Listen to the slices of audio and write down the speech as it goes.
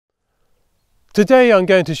Today I'm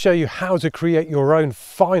going to show you how to create your own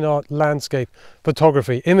fine art landscape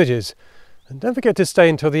photography images. And don't forget to stay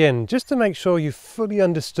until the end just to make sure you fully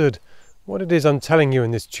understood what it is I'm telling you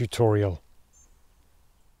in this tutorial.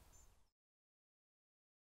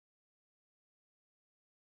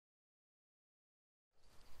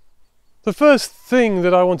 The first thing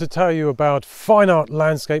that I want to tell you about fine art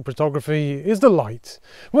landscape photography is the light.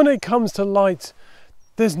 When it comes to light,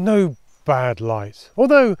 there's no bad light.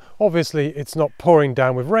 Although obviously it's not pouring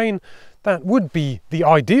down with rain, that would be the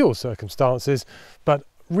ideal circumstances, but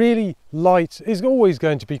really light is always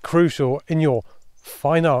going to be crucial in your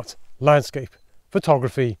fine art landscape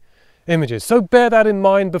photography images. So bear that in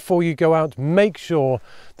mind before you go out. Make sure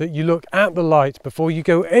that you look at the light before you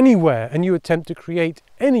go anywhere and you attempt to create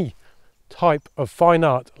any type of fine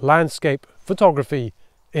art landscape photography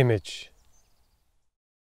image.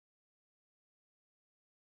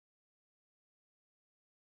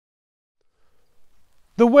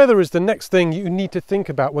 The weather is the next thing you need to think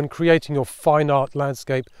about when creating your fine art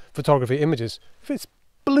landscape photography images. If it's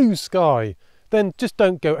blue sky, then just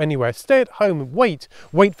don't go anywhere. Stay at home and wait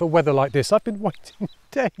for weather like this. I've been waiting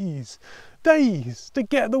days to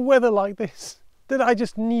get the weather like this. That I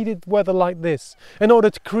just needed weather like this in order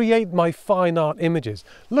to create my fine art images.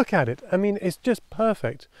 Look at it. I mean, it's just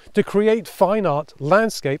perfect to create fine art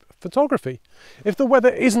landscape photography. If the weather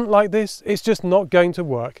isn't like this, it's just not going to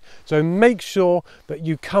work. So make sure that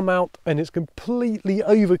you come out and it's completely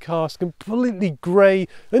overcast, completely grey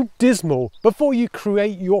and dismal before you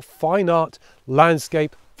create your fine art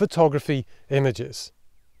landscape photography images.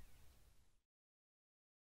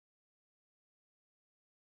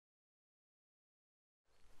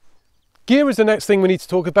 Gear is the next thing we need to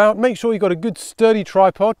talk about. Make sure you've got a good sturdy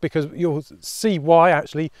tripod, because you'll see why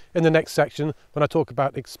actually in the next section when I talk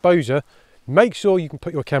about exposure. Make sure you can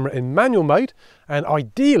put your camera in manual mode, and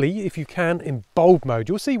ideally, if you can, in bulb mode.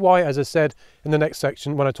 You'll see why, as I said, in the next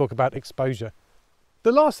section when I talk about exposure.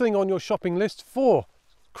 The last thing on your shopping list for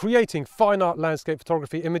creating fine art landscape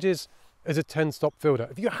photography images is a 10-stop filter.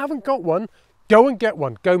 If you haven't got one, go and get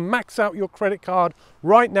one. Go max out your credit card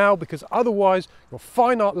right now, because otherwise your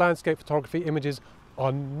fine art landscape photography images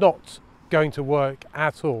are not going to work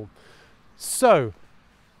at all. So,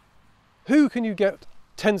 who can you get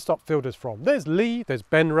 10-stop filters from? There's Lee, there's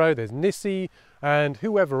Benro, there's Nissi, and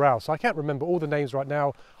whoever else. I can't remember all the names right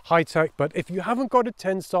now, high tech, but if you haven't got a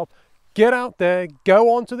 10-stop, get out there,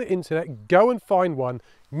 go onto the internet, go and find one,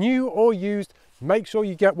 new or used. Make sure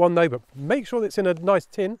you get one though, but make sure it's in a nice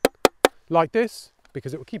tin like this,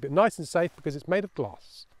 because it will keep it nice and safe, because it's made of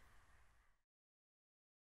glass.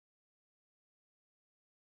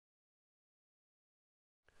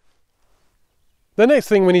 The next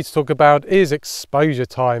thing we need to talk about is exposure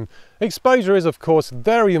time. Exposure is of course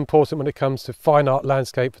very important when it comes to fine art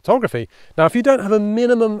landscape photography. Now if you don't have a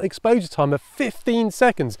minimum exposure time of 15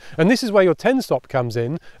 seconds, and this is where your 10-stop comes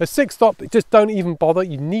in, a 6-stop, just don't even bother.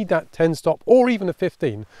 You need that 10-stop or even a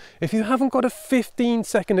 15. If you haven't got a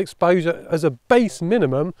 15-second exposure as a base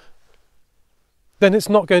minimum, then it's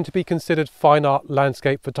not going to be considered fine art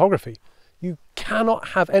landscape photography. You cannot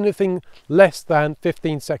have anything less than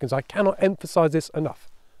 15 seconds. I cannot emphasize this enough.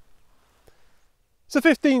 So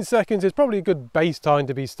 15 seconds is probably a good base time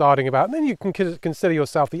to be starting about. And then you can consider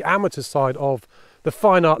yourself the amateur side of the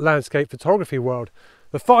fine art landscape photography world.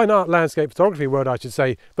 The fine art landscape photography world, I should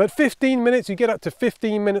say. But 15 minutes, you get up to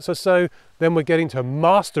 15 minutes or so, then we're getting to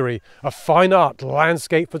mastery of fine art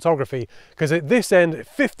landscape photography. Because at this end,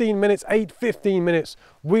 15 minutes, 15 minutes,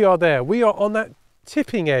 we are there. We are on that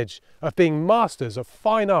tipping edge of being masters of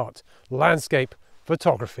fine art landscape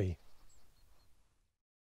photography.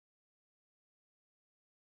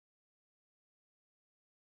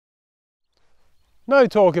 No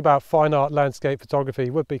talk about fine art landscape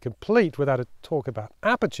photography would be complete without a talk about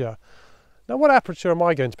aperture. Now what aperture am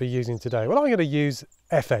I going to be using today? Well, I'm going to use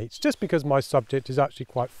f8 just because my subject is actually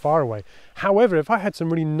quite far away. However, if I had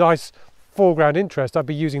some really nice foreground interest, I'd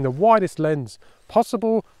be using the widest lens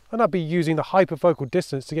possible, and I'd be using the hyperfocal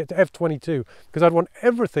distance to get to f22, because I'd want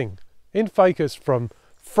everything in focus from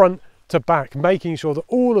front to back, making sure that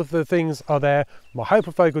all of the things are there, my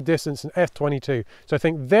hyperfocal distance and f22. So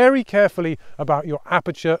think very carefully about your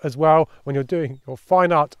aperture as well when you're doing your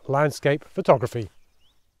fine art landscape photography.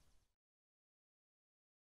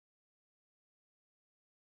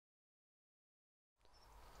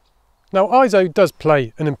 Now ISO does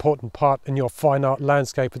play an important part in your fine art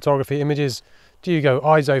landscape photography images. Do you go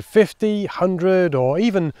ISO 50, 100, or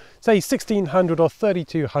even say 1600 or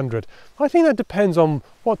 3200? I think that depends on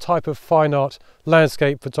what type of fine art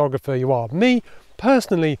landscape photographer you are. Me,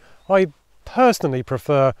 personally, I personally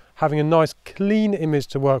prefer having a nice clean image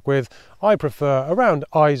to work with. I prefer around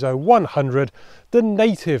ISO 100, the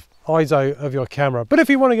native ISO of your camera. But if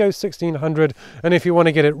you want to go 1600, and if you want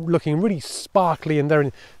to get it looking really sparkly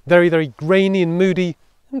and very grainy and moody,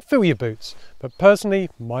 then fill your boots. But personally,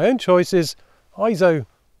 my own choice is ISO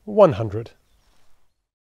 100.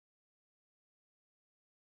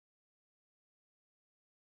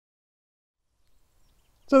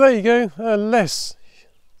 So there you go, a less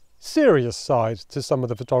serious side to some of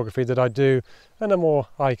the photography that I do, and a more,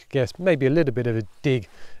 I guess, maybe a little bit of a dig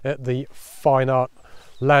at the fine art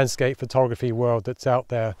landscape photography world that's out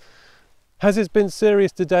there. Has it been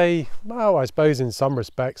serious today? Well, I suppose in some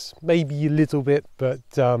respects, maybe a little bit, but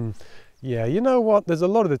yeah, you know what? There's a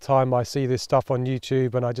lot of the time I see this stuff on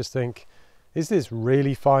YouTube and I just think, is this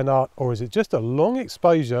really fine art, or is it just a long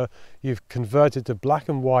exposure you've converted to black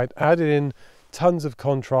and white, added in tons of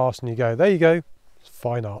contrast, and you go, there you go, it's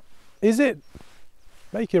fine art. Is it?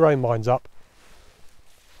 Make your own minds up.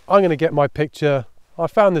 I'm going to get my picture. I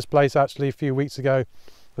found this place actually a few weeks ago,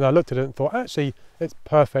 and I looked at it and thought, actually, it's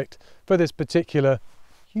perfect for this particular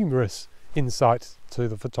humorous insight to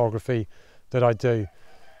the photography that I do.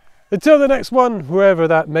 Until the next one, whoever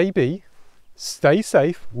that may be, stay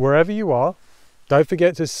safe wherever you are. Don't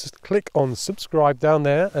forget to click on subscribe down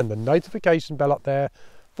there and the notification bell up there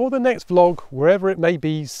for the next vlog, wherever it may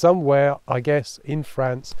be, somewhere, I guess, in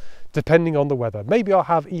France, depending on the weather. Maybe I'll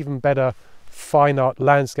have even better fine art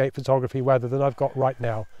landscape photography weather than I've got right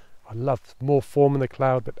now. I love more form in the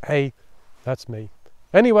cloud, but hey, that's me.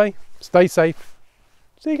 Anyway, stay safe.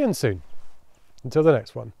 See you again soon. Until the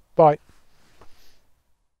next one. Bye.